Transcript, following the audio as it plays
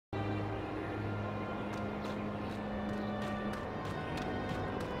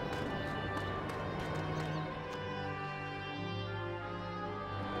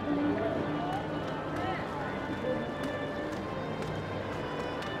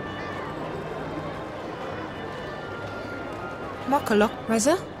Makalo,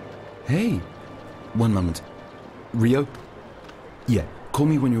 Reza? Hey, one moment. Rio? Yeah, call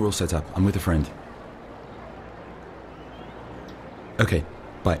me when you're all set up. I'm with a friend. Okay,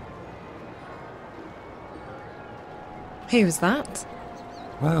 bye. Who was that?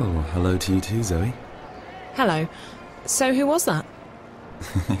 Well, hello to you too, Zoe. Hello. So who was that?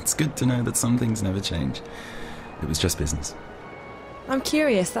 It's good to know that some things never change. It was just business. I'm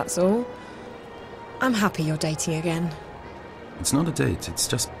curious, that's all. I'm happy you're dating again. It's not a date, it's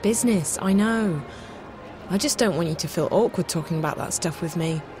just... Business, I know. I just don't want you to feel awkward talking about that stuff with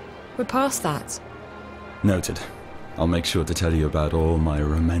me. We're past that. Noted. I'll make sure to tell you about all my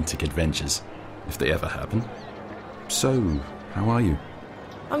romantic adventures, if they ever happen. So, how are you?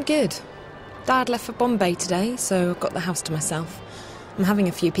 I'm good. Dad left for Bombay today, so I've got the house to myself. I'm having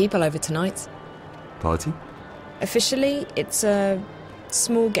a few people over tonight. Party? Officially, it's a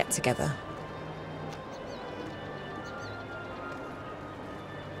small get-together.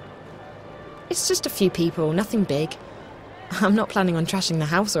 It's just a few people, nothing big. I'm not planning on trashing the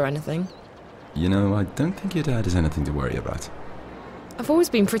house or anything. You know, I don't think your dad has anything to worry about. I've always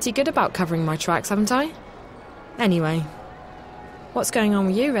been pretty good about covering my tracks, haven't I? Anyway, what's going on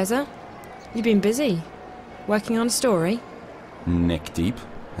with you, Reza? You've been busy. Working on a story? Neck deep,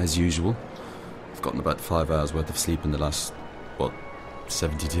 as usual. I've gotten about 5 hours worth of sleep in the last,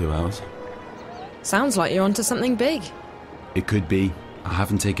 72 hours. Sounds like you're onto something big. It could be. I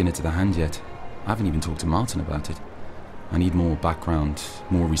haven't taken it to the hand yet. I haven't even talked to Martin about it. I need more background,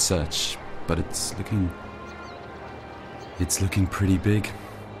 more research, but it's looking pretty big.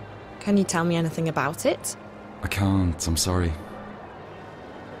 Can you tell me anything about it? I can't, I'm sorry.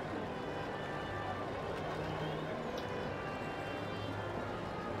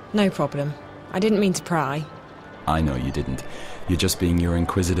 No problem. I didn't mean to pry. I know you didn't. You're just being your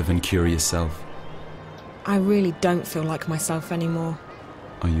inquisitive and curious self. I really don't feel like myself anymore.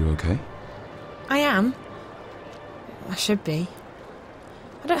 Are you okay? I am. I should be.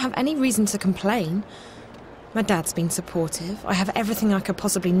 I don't have any reason to complain. My dad's been supportive. I have everything I could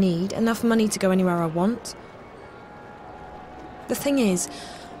possibly need, enough money to go anywhere I want. The thing is,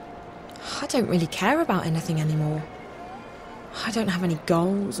 I don't really care about anything anymore. I don't have any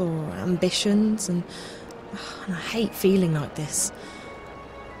goals or ambitions, and I hate feeling like this.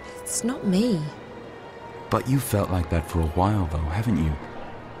 It's not me. But you felt like that for a while, though, haven't you?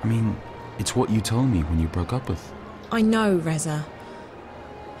 I mean, it's what you told me when you broke up with... I know, Reza.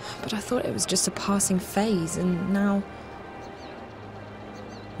 But I thought it was just a passing phase, and now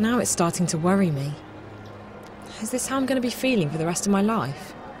it's starting to worry me. Is this how I'm going to be feeling for the rest of my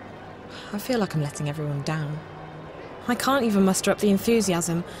life? I feel like I'm letting everyone down. I can't even muster up the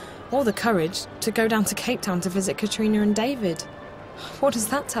enthusiasm or the courage to go down to Cape Town to visit Katrina and David. What does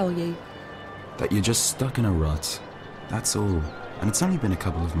that tell you? That you're just stuck in a rut. That's all. And it's only been a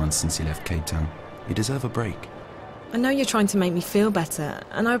couple of months since you left Cape Town. You deserve a break. I know you're trying to make me feel better,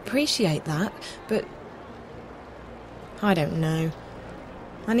 and I appreciate that, but... I don't know.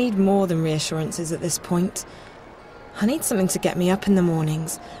 I need more than reassurances at this point. I need something to get me up in the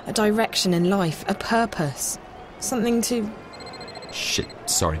mornings, a direction in life, a purpose. Something to... Shit,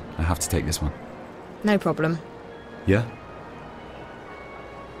 sorry. I have to take this one. No problem. Yeah?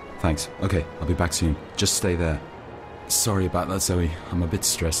 Thanks. Okay, I'll be back soon. Just stay there. Sorry about that, Zoe. I'm a bit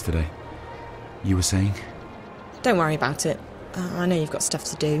stressed today. You were saying? Don't worry about it. I know you've got stuff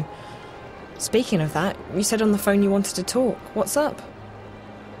to do. Speaking of that, you said on the phone you wanted to talk. What's up?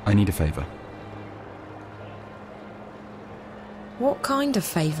 I need a favour. What kind of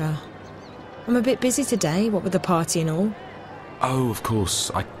favour? I'm a bit busy today, what with the party and all. Oh, of course.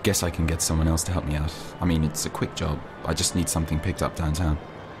 I guess I can get someone else to help me out. I mean, it's a quick job. I just need something picked up downtown.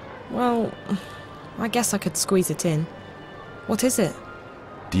 Well, I guess I could squeeze it in. What is it?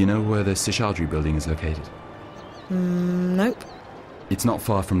 Do you know where the Seshadri building is located? Nope. It's not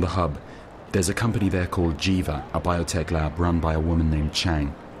far from the hub. There's a company there called Jiva, a biotech lab run by a woman named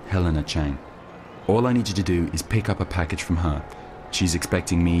Chang, Helena Chang. All I need you to do is pick up a package from her. She's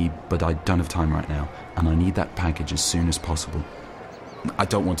expecting me, but I don't have time right now, and I need that package as soon as possible. I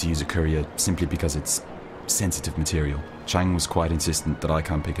don't want to use a courier simply because it's sensitive material. Chang was quite insistent that I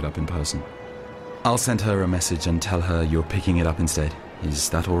can't pick it up in person. I'll send her a message and tell her you're picking it up instead. Is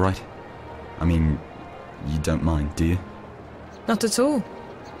that all right? I mean, you don't mind, do you? Not at all.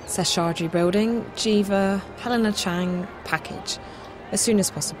 Seshadri building, Jiva, Helena Chang, package. As soon as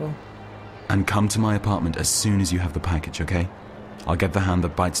possible. And come to my apartment as soon as you have the package, okay? I'll get the hand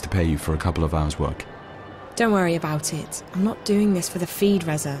that bites to pay you for a couple of hours' work. Don't worry about it. I'm not doing this for the feed,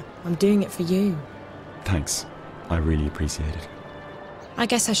 Reza. I'm doing it for you. Thanks. I really appreciate it. I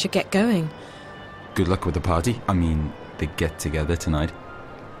guess I should get going. Good luck with the party. I mean, the get-together tonight.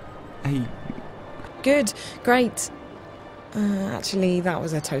 Hey... Good, great. Actually, that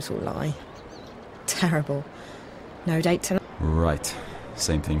was a total lie. Terrible. No date tonight. Right.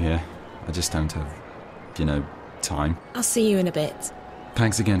 Same thing here. I just don't have, time. I'll see you in a bit.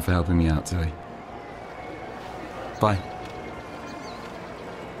 Thanks again for helping me out, Zoe. Bye.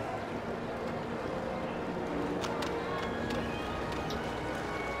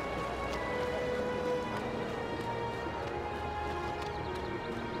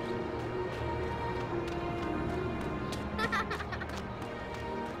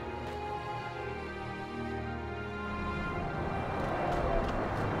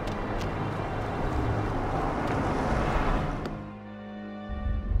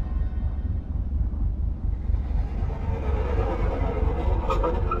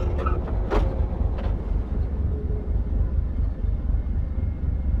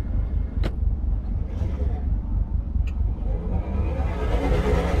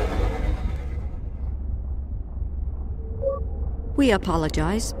 We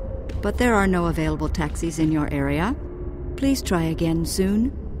apologize, but there are no available taxis in your area. Please try again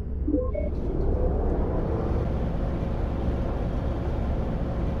soon.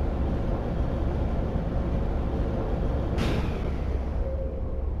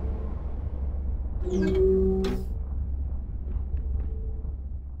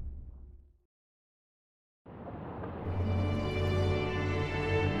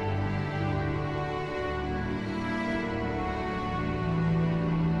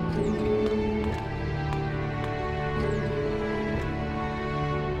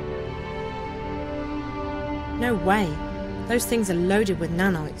 No way. Those things are loaded with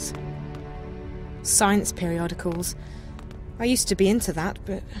nanites. Science periodicals. I used to be into that,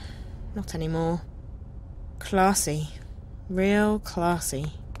 but not anymore. Classy. Real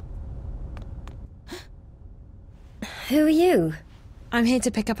classy. Who are you? I'm here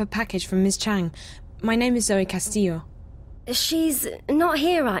to pick up a package from Ms. Chang. My name is Zoe Castillo. She's not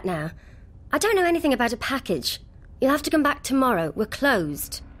here right now. I don't know anything about a package. You'll have to come back tomorrow. We're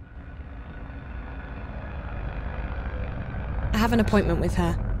closed. I have an appointment with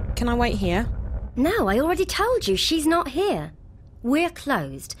her. Can I wait here? No, I already told you she's not here. We're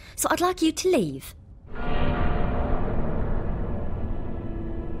closed, so I'd like you to leave.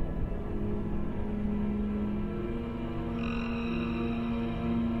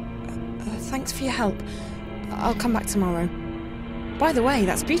 Thanks for your help. I'll come back tomorrow. By the way,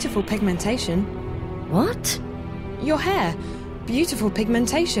 that's beautiful pigmentation. What? Your hair. Beautiful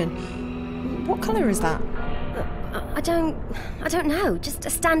pigmentation. What colour is that? I don't know. Just a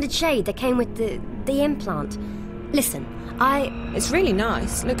standard shade that came with the implant. Listen, It's really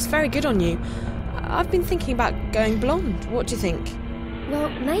nice. Looks very good on you. I've been thinking about going blonde. What do you think? Well,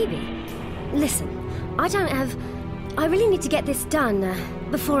 maybe. Listen, I really need to get this done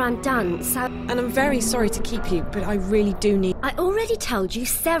before I'm done, so... And I'm very sorry to keep you, but I really do need... I already told you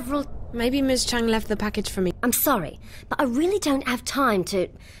several... Maybe Ms. Chang left the package for me. I'm sorry, but I really don't have time to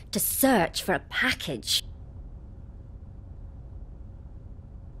search for a package.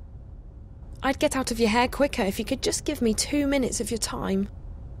 I'd get out of your hair quicker if you could just give me 2 minutes of your time.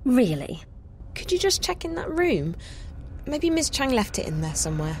 Really? Could you just check in that room? Maybe Ms. Chang left it in there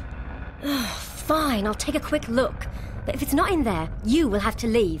somewhere. Fine, I'll take a quick look. But if it's not in there, you will have to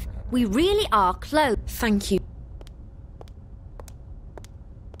leave. We really are closed. Thank you.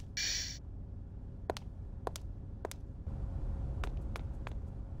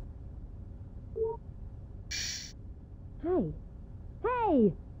 Hey!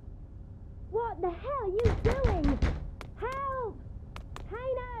 Hey! What the hell are you doing? Help!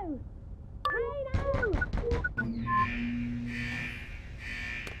 Kano! Kano!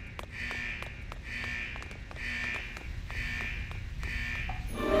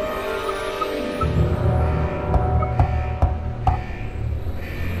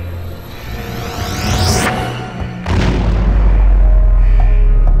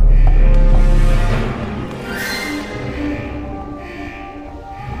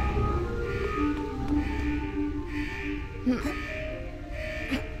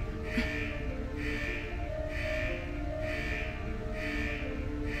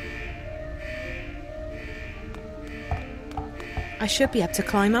 I should be able to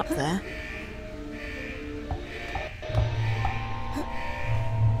climb up there.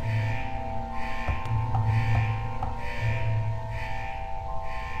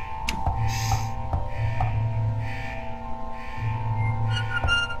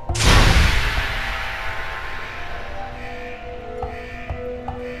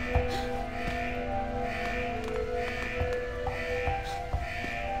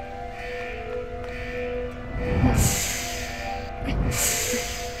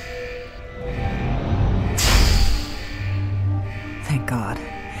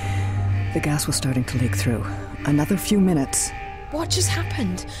 The gas was starting to leak through. Another few minutes. What just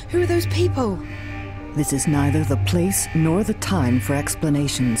happened? Who are those people? This is neither the place nor the time for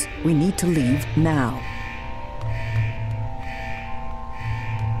explanations. We need to leave now.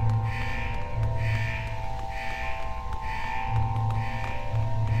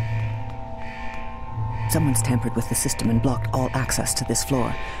 Someone's tampered with the system and blocked all access to this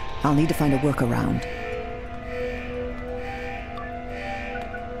floor. I'll need to find a workaround.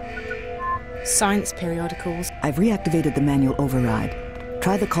 Science periodicals. I've reactivated the manual override.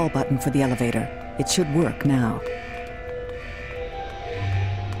 Try the call button for the elevator. It should work now.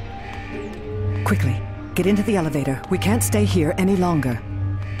 Quickly, get into the elevator. We can't stay here any longer.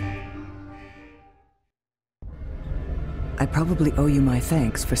 I probably owe you my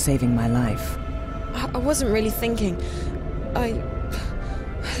thanks for saving my life. I wasn't really thinking.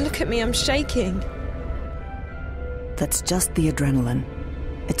 Look at me, I'm shaking. That's just the adrenaline.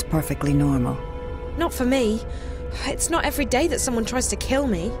 It's perfectly normal. Not for me. It's not every day that someone tries to kill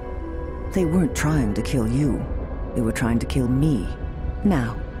me. They weren't trying to kill you. They were trying to kill me.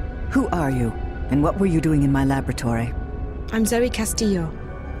 Now, who are you? And what were you doing in my laboratory? I'm Zoe Castillo.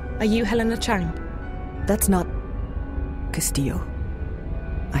 Are you Helena Chang? That's not... Castillo.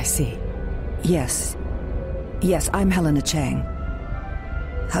 I see. Yes. Yes, I'm Helena Chang.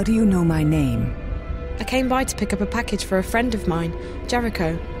 How do you know my name? I came by to pick up a package for a friend of mine,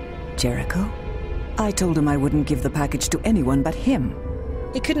 Jericho. Jericho? I told him I wouldn't give the package to anyone but him.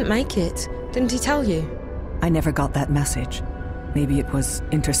 He couldn't make it. Didn't he tell you? I never got that message. Maybe it was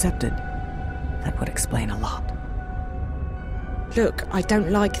intercepted. That would explain a lot. Look, I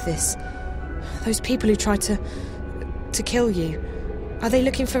don't like this. Those people who tried to kill you, are they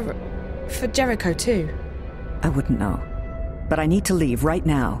looking for Jericho too? I wouldn't know. But I need to leave right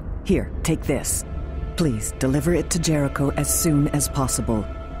now. Here, take this. Please, deliver it to Jericho as soon as possible.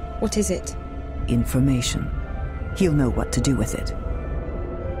 What is it? Information. He'll know what to do with it.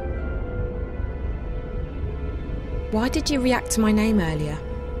 Why did you react to my name earlier?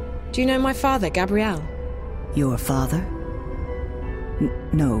 Do you know my father, Gabriel? Your father?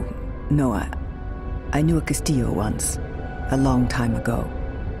 No, I knew a Castillo once. A long time ago.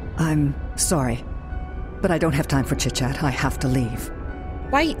 I'm sorry, but I don't have time for chit-chat. I have to leave.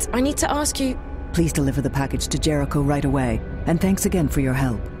 Wait, I need to ask you... Please deliver the package to Jericho right away, and thanks again for your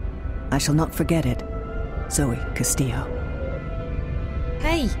help. I shall not forget it. Zoe Castillo.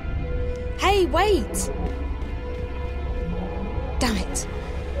 Hey! Hey, wait! Damn it.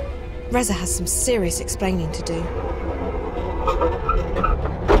 Reza has some serious explaining to do.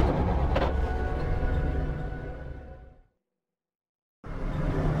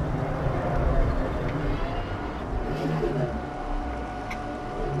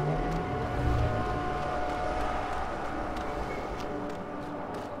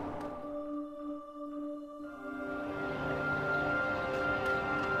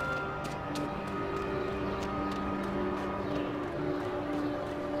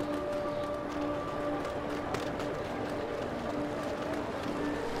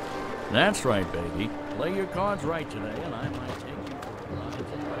 That's right, baby. Play your cards right today, and I might take you for a ride.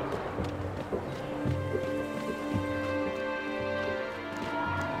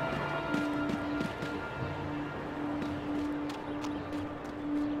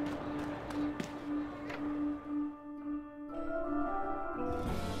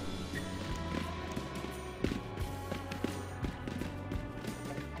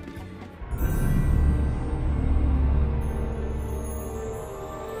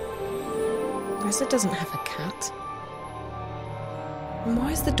 Reza doesn't have a cat. And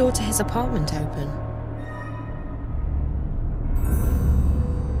why is the door to his apartment open?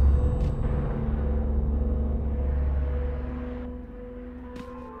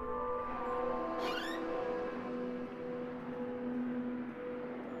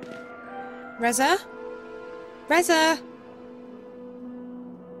 Reza? Reza!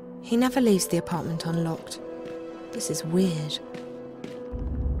 He never leaves the apartment unlocked. This is weird.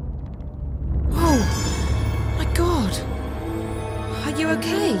 Oh, my God. Are you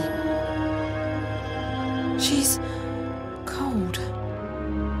okay? She's cold.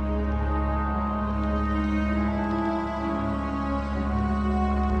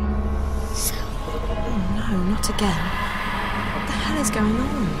 Oh no, not again. What the hell is going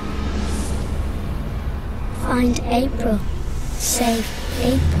on? Find April. Save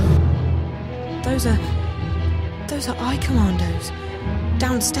April. Those are eye commandos.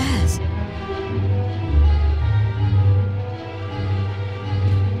 Downstairs.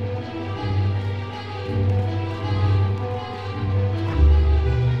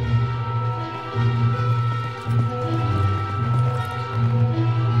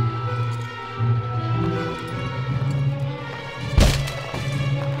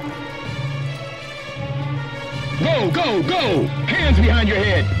 Go, go, go! Hands behind your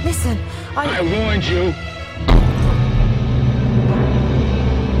head! Listen, I warned you.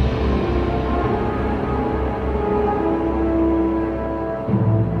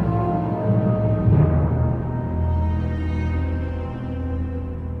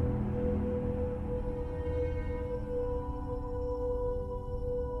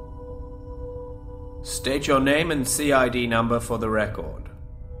 State your name and CID number for the record.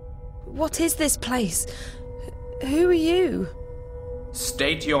 What is this place? Who are you?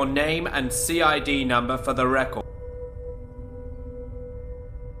 State your name and CID number for the record.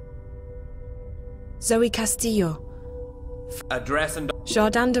 Zoe Castillo. Address and...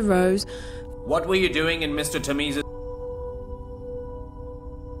 Jardin de Rose. What were you doing in Mr. Tamiz's...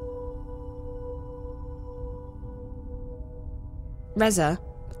 Reza.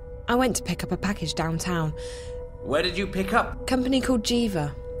 I went to pick up a package downtown. Where did you pick up? Company called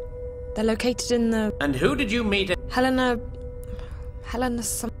Jiva. They're located in the... And who did you meet at... Helena...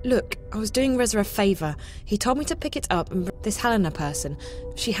 Look, I was doing Reza a favour. He told me to pick it up and this Helena person.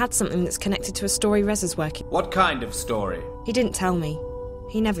 She had something that's connected to a story Reza's working... What kind of story? He didn't tell me.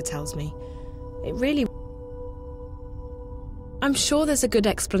 He never tells me. It really... I'm sure there's a good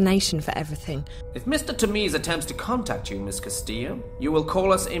explanation for everything. If Mr. Tamiz attempts to contact you, Miss Castillo, you will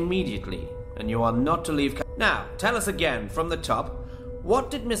call us immediately, and you are not to leave... Now, tell us again, from the top, what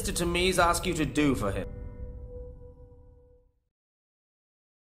did Mr. Tamiz ask you to do for him?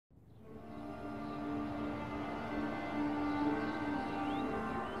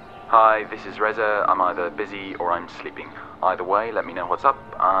 Hi, this is Reza. I'm either busy or I'm sleeping. Either way, let me know what's up,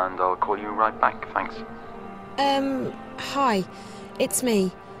 and I'll call you right back. Thanks. Hi. It's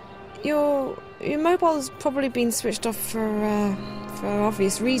me. Your mobile's probably been switched off for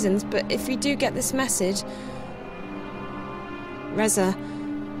obvious reasons, but if you do get this message... Reza,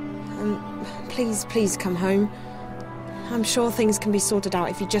 please come home. I'm sure things can be sorted out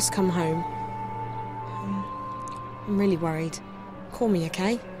if you just come home. I'm really worried. Call me,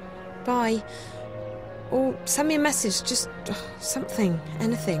 okay? Bye. Or send me a message, just something,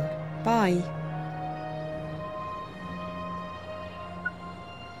 anything. Bye.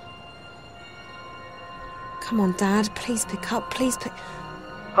 Come on, Dad, please pick up, please pick...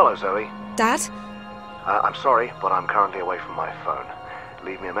 Hello, Zoe. Dad? I'm sorry, but I'm currently away from my phone.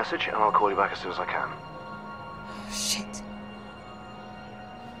 Leave me a message and I'll call you back as soon as I can. Shit.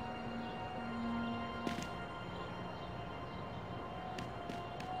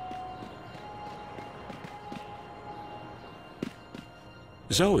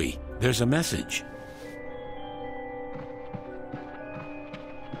 Zoe, there's a message.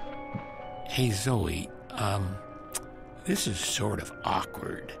 Hey, Zoe, this is sort of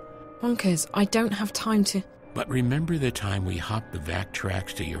awkward. Bonkers, I don't have time to... But remember the time we hopped the vac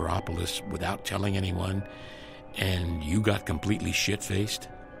tracks to Europolis without telling anyone, and you got completely shit-faced?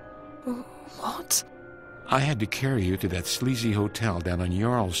 What? I had to carry you to that sleazy hotel down on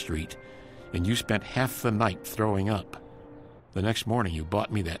Ural Street, and you spent half the night throwing up. The next morning you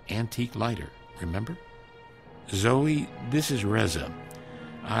bought me that antique lighter, remember? Zoe, this is Reza.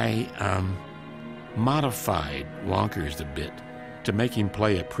 I, modified Wonkers a bit to make him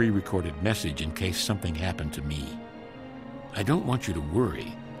play a pre-recorded message in case something happened to me. I don't want you to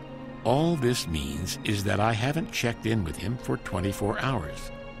worry. All this means is that I haven't checked in with him for 24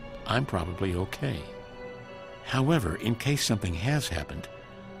 hours. I'm probably okay. However, in case something has happened,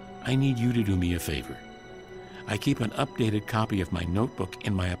 I need you to do me a favor. I keep an updated copy of my notebook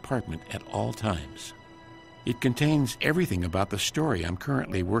in my apartment at all times. It contains everything about the story I'm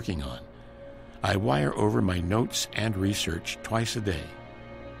currently working on. I wire over my notes and research twice a day.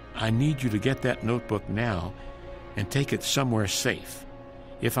 I need you to get that notebook now and take it somewhere safe.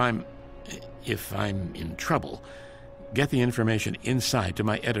 If I'm in trouble, get the information inside to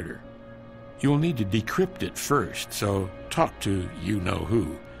my editor. You'll need to decrypt it first, so talk to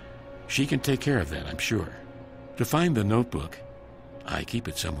you-know-who. She can take care of that, I'm sure. To find the notebook, I keep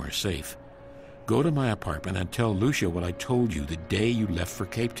it somewhere safe. Go to my apartment and tell Lucia what I told you the day you left for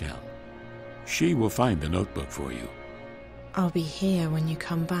Cape Town. She will find the notebook for you. I'll be here when you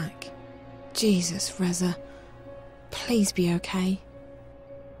come back. Jesus, Reza. Please be okay.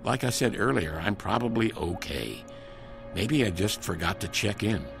 Like I said earlier, I'm probably okay. Maybe I just forgot to check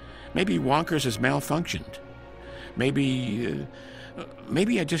in. Maybe Wonkers has malfunctioned. Maybe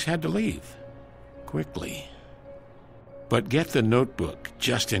I just had to leave. Quickly. But get the notebook,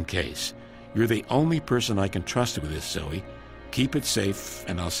 just in case. You're the only person I can trust with this, Zoe. Keep it safe,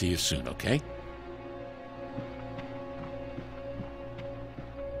 and I'll see you soon, okay?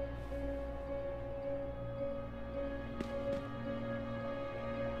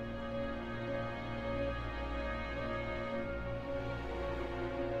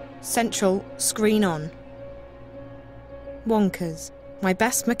 Central, screen on. Wonkers, my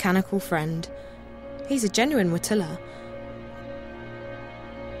best mechanical friend. He's a genuine Watilla.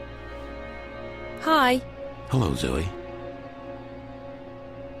 Hi. Hello, Zoe.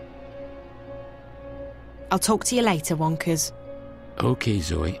 I'll talk to you later, Wonkers. Okay,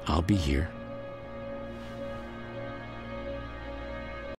 Zoe, I'll be here.